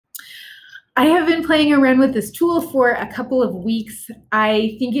I have been playing around with this tool for a couple of weeks.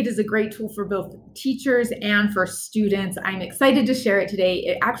 I think it is a great tool for both teachers and for students. I'm excited to share it today.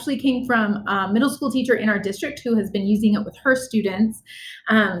 It actually came from a middle school teacher in our district who has been using it with her students.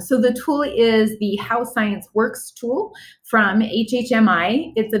 So the tool is the How Science Works tool from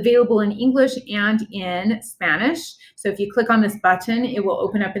HHMI. It's available in English and in Spanish. So if you click on this button, it will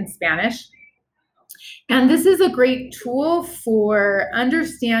open up in Spanish. And this is a great tool for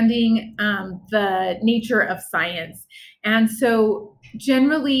understanding the nature of science. And so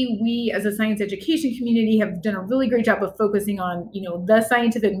generally, we as a science education community have done a really great job of focusing on, the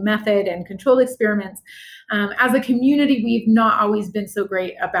scientific method and controlled experiments. As a community, we've not always been so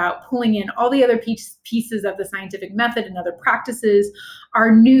great about pulling in all the other pieces of the scientific method and other practices.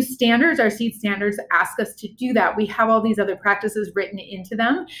 Our new standards, our SEED standards, ask us to do that. We have all these other practices written into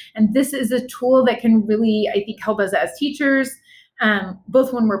them. And this is a tool that can really, I think, help us as teachers,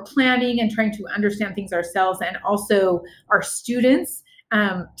 both when we're planning and trying to understand things ourselves, and also our students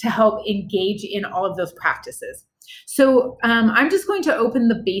to help engage in all of those practices. So I'm just going to open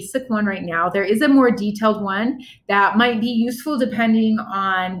the basic one right now. There is a more detailed one that might be useful depending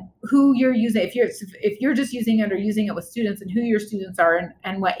on who you're using. If you're just using it or using it with students, and who your students are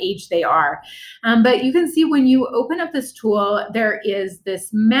and what age they are. But you can see when you open up this tool, there is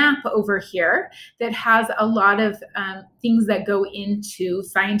this map over here that has a lot of things that go into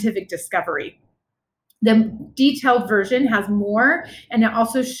scientific discovery. The detailed version has more, and it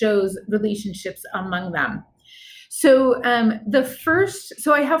also shows relationships among them. So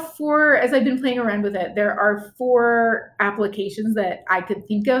so I have 4, as I've been playing around with it, there are 4 applications that I could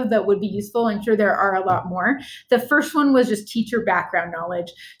think of that would be useful. I'm sure there are a lot more. The first one was just teacher background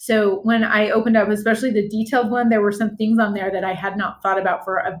knowledge. So when I opened up, especially the detailed one, there were some things on there that I had not thought about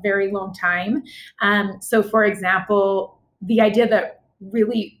for a very long time. So for example, the idea that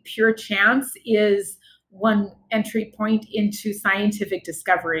really pure chance is one entry point into scientific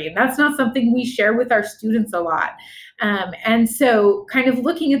discovery. And that's not something we share with our students a lot. And so kind of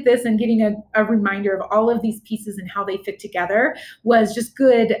looking at this and getting a reminder of all of these pieces and how they fit together was just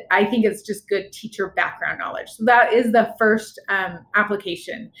good. I think it's just good teacher background knowledge. So that is the first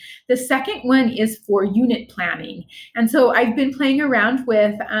application. The second one is for unit planning. And so I've been playing around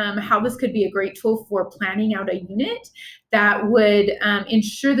with how this could be a great tool for planning out a unit that would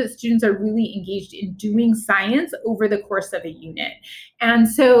ensure that students are really engaged in doing science over the course of a unit. And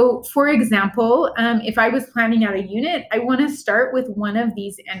so, for example, if I was planning out a unit, I want to start with one of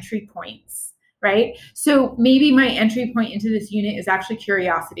these entry points, right? So maybe my entry point into this unit is actually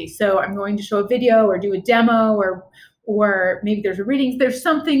curiosity. So I'm going to show a video or do a demo, or maybe there's a reading. There's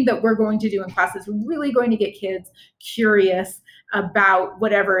something that we're going to do in class that's really going to get kids curious about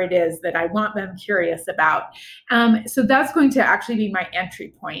whatever it is that I want them curious about. So that's going to actually be my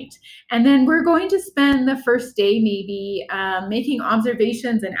entry point. And then we're going to spend the first day maybe making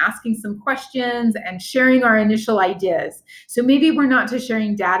observations and asking some questions and sharing our initial ideas. So maybe we're not just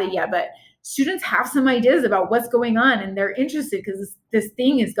sharing data yet, but students have some ideas about what's going on and they're interested because this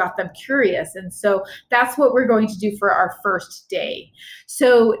thing has got them curious. And so that's what we're going to do for our first day.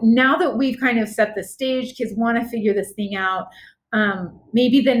 So now that we've kind of set the stage, kids want to figure this thing out.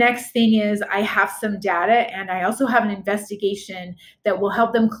 Maybe the next thing is I have some data and I also have an investigation that will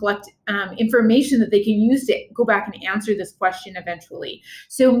help them collect information that they can use to go back and answer this question eventually.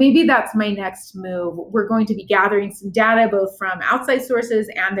 So maybe that's my next move. We're going to be gathering some data both from outside sources,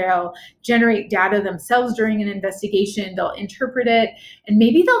 and they'll generate data themselves during an investigation. They'll interpret it, and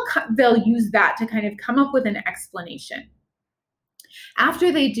maybe they'll use that to kind of come up with an explanation.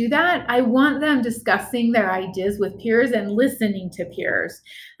 After they do that, I want them discussing their ideas with peers and listening to peers.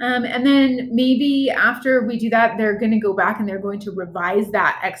 And then maybe after we do that, they're going to go back and they're going to revise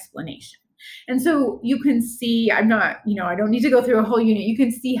that explanation. And so you can see, I don't need to go through a whole unit. You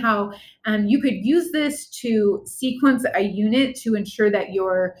can see how you could use this to sequence a unit to ensure that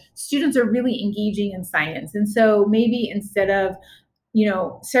your students are really engaging in science. And so maybe instead of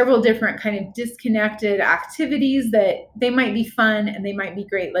several different kind of disconnected activities that they might be fun and they might be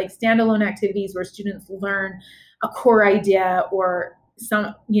great, like standalone activities where students learn a core idea or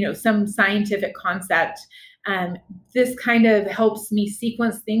some scientific concept. This kind of helps me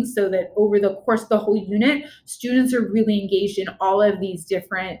sequence things so that over the course of the whole unit, students are really engaged in all of these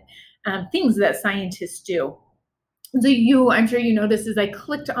different things that scientists do. So I'm sure you noticed as I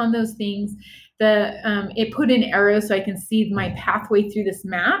clicked on those things, it put in arrows so I can see my pathway through this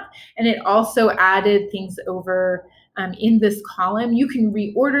map, and it also added things over in this column. You can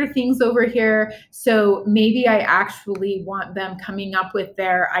reorder things over here. So maybe I actually want them coming up with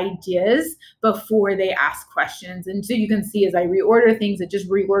their ideas before they ask questions. And so you can see as I reorder things, it just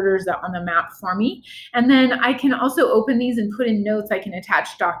reorders that on the map for me. And then I can also open these and put in notes. I can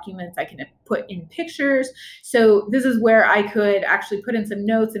attach documents. I can put in pictures. So this is where I could actually put in some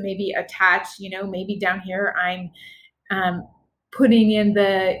notes and maybe attach, maybe down here I'm putting in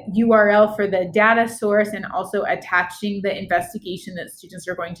the URL for the data source and also attaching the investigation that students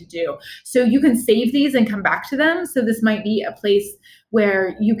are going to do. So you can save these and come back to them. So this might be a place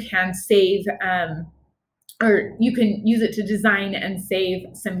where you can save or you can use it to design and save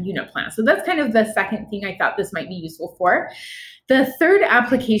some unit plans. So that's kind of the second thing I thought this might be useful for. The third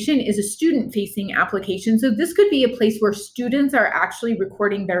application is a student-facing application. So this could be a place where students are actually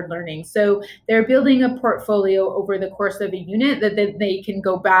recording their learning. So they're building a portfolio over the course of a unit that they can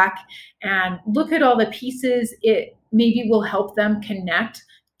go back and look at all the pieces. It maybe will help them connect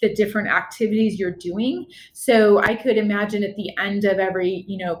the different activities you're doing. So I could imagine at the end of every,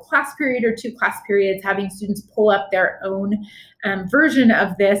 class period or 2 class periods, having students pull up their own version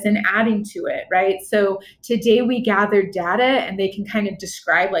of this and adding to it, right? So today we gathered data and they can kind of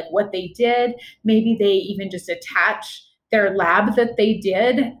describe like what they did. Maybe they even just attach their lab that they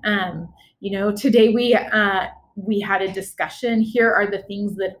did. Today we had a discussion. Here are the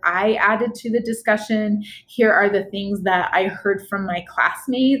things that I added to the discussion. Here are the things that I heard from my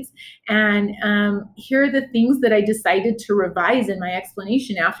classmates. And here are the things that I decided to revise in my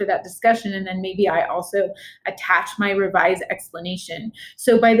explanation after that discussion. And then maybe I also attach my revised explanation.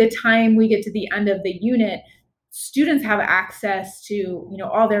 So by the time we get to the end of the unit, students have access to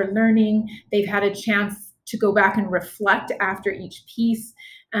all their learning. They've had a chance to go back and reflect after each piece.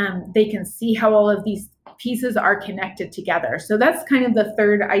 They can see how all of these pieces are connected together. So that's kind of the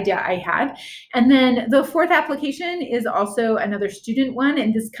third idea I had. And then the fourth application is also another student one,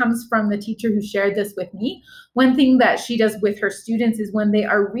 and this comes from the teacher who shared this with me. One thing that she does with her students is when they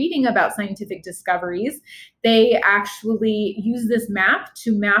are reading about scientific discoveries, they actually use this map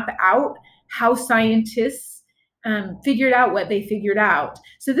to map out how scientists figured out what they figured out.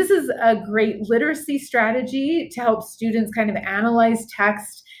 So this is a great literacy strategy to help students kind of analyze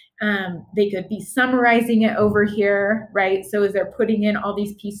text. They could be summarizing it over here, right? So as they're putting in all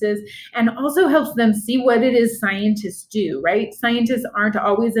these pieces, and also helps them see what it is scientists do, right? Scientists aren't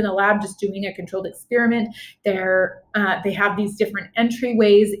always in a lab just doing a controlled experiment. They have these different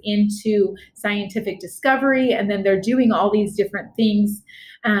entryways into scientific discovery, and then they're doing all these different things.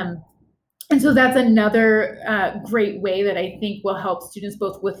 And so that's another great way that I think will help students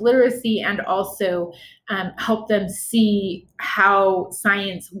both with literacy and also help them see how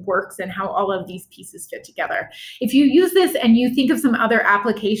science works and how all of these pieces fit together. If you use this and you think of some other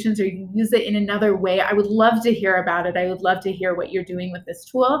applications or you use it in another way, I would love to hear about it. I would love to hear what you're doing with this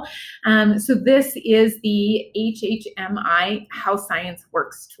tool. So this is the HHMI How Science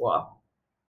Works tool.